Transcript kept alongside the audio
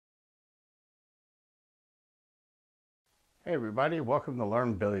Hey everybody, welcome to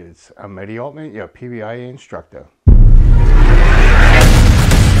Learn Billiards. I'm Eddie Altman, your PBIA instructor.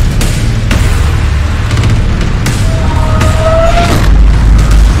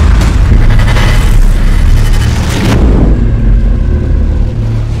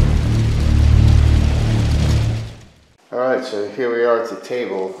 Alright, so here we are at the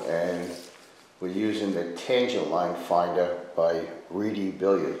table and we're using the tangent line finder by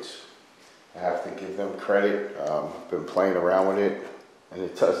Billiards. I have to give them credit. I've been playing around with it and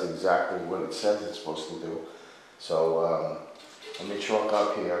it does exactly what it says it's supposed to do. So let me chalk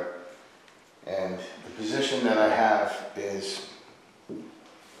up here, and the position that I have is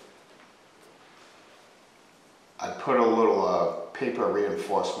I put a little paper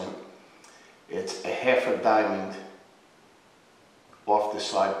reinforcement. It's a half a diamond off the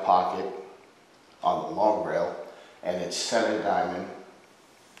side pocket on the long rail, and it's center diamond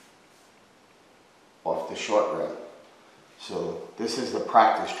off the short rail. So this is the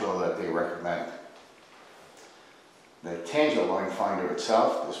practice drill that they recommend. The tangent line finder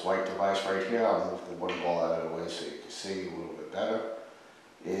itself, this white device right here, I'll move the one ball out of the way so you can see a little bit better,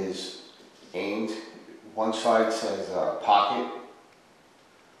 is aimed. One side says pocket,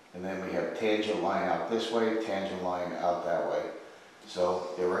 and then we have tangent line out this way, tangent line out that way. So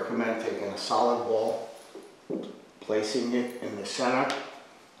they recommend taking a solid ball, placing it in the center,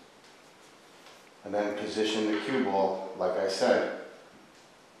 and then position the cue ball, like I said,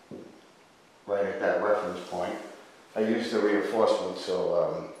 right at that reference point. I use the reinforcement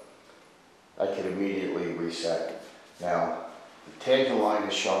so I can immediately reset. Now, the tangent line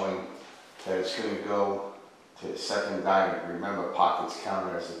is showing that it's going to go to the second diamond. Remember, pockets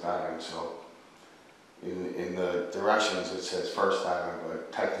counted as a diamond, so in the directions it says first diamond,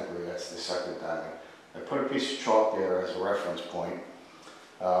 but technically that's the second diamond. I put a piece of chalk there as a reference point.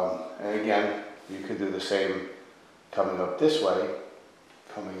 And again, you could do the same coming up this way,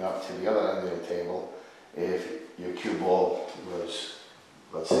 coming up to the other end of the table, if your cue ball was,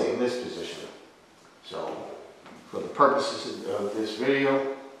 let's say, in this position. So, for the purposes of this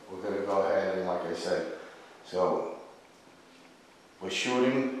video, we're going to go ahead and, like I said, so we're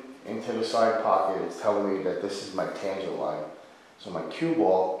shooting into the side pocket. It's telling me that this is my tangent line. So my cue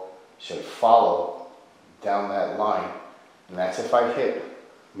ball should follow down that line, and that's if I hit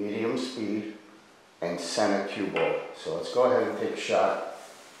medium speed and center cue ball. So let's go ahead and take a shot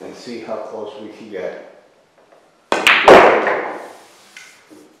and see how close we can get.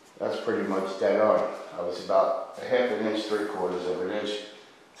 That's pretty much dead on. I was about a half an inch, 3/4 of an inch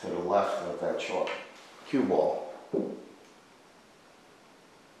to the left of that short cue ball.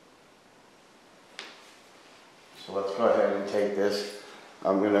 So let's go ahead and take this.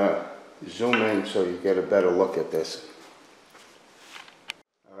 I'm going to zoom in so you get a better look at this.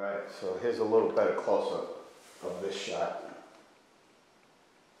 Alright, so here's a little better close-up of this shot.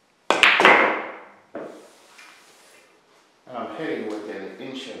 And I'm hitting within an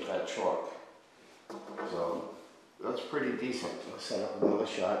inch of that chalk. So that's pretty decent. Let's set up another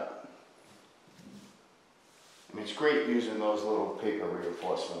shot. And it's great using those little paper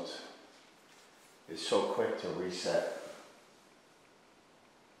reinforcements. It's so quick to reset.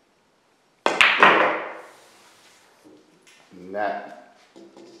 And that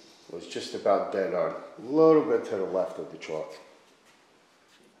was just about dead on. A little bit to the left of the chalk.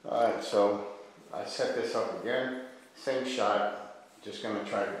 Alright, so I set this up again. Same shot. Just going to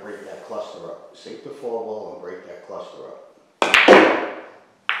try to break that cluster up. Sink the 4-ball and break that cluster up.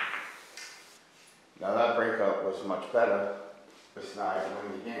 Now that breakup was much better. It's not even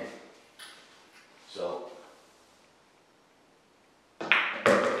win the game. So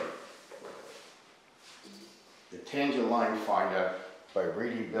the tangent line finder by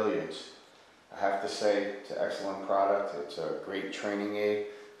Billiards, I have to say it's an excellent product. It's a great training aid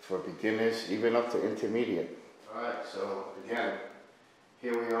for beginners, even up to intermediate. Alright, so again,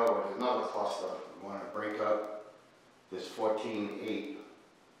 here we are with another cluster. We want to break up this 14-8.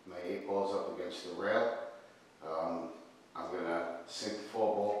 My 8 ball's up against the rail. I'm going to sink the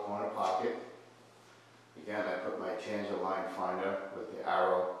 4-ball corner pocket. Again, I put my tangent line finder with the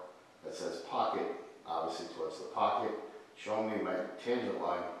arrow that says pocket, obviously towards the pocket, showing me my tangent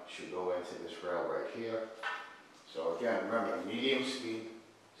line should go into this rail right here. So again, remember, medium speed,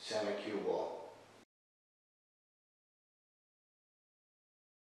 center cue ball.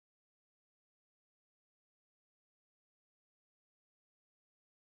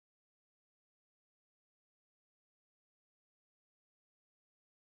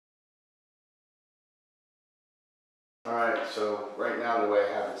 Alright, so right now the way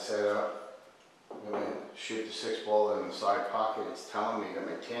I have it set up, I'm going to shoot the 6-ball in the side pocket. It's telling me that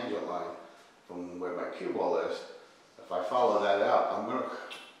my tangent line from where my cue ball is If I follow that out, I'm going to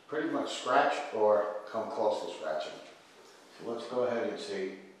pretty much scratch or come close to scratching. So let's go ahead and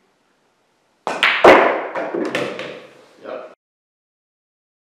see. Yep.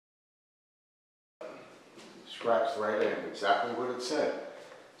 Scratched right in, exactly what it said.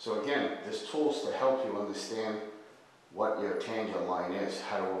 So again, this tool's to help you understand what your tangent line is,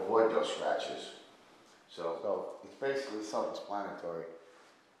 how to avoid those scratches. So it's basically self-explanatory.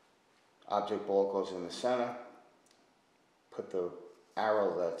 Object ball goes in the center, put the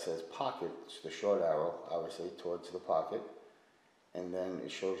arrow that says pocket, it's the short arrow, obviously, towards the pocket, and then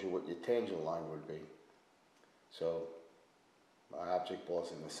it shows you what your tangent line would be. So my object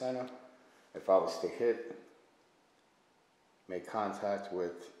ball's in the center. If I was to hit, make contact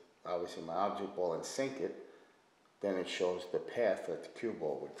with, obviously, my object ball and sink it, then it shows the path that the cue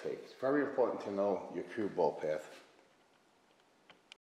ball would take. It's very important to know your cue ball path.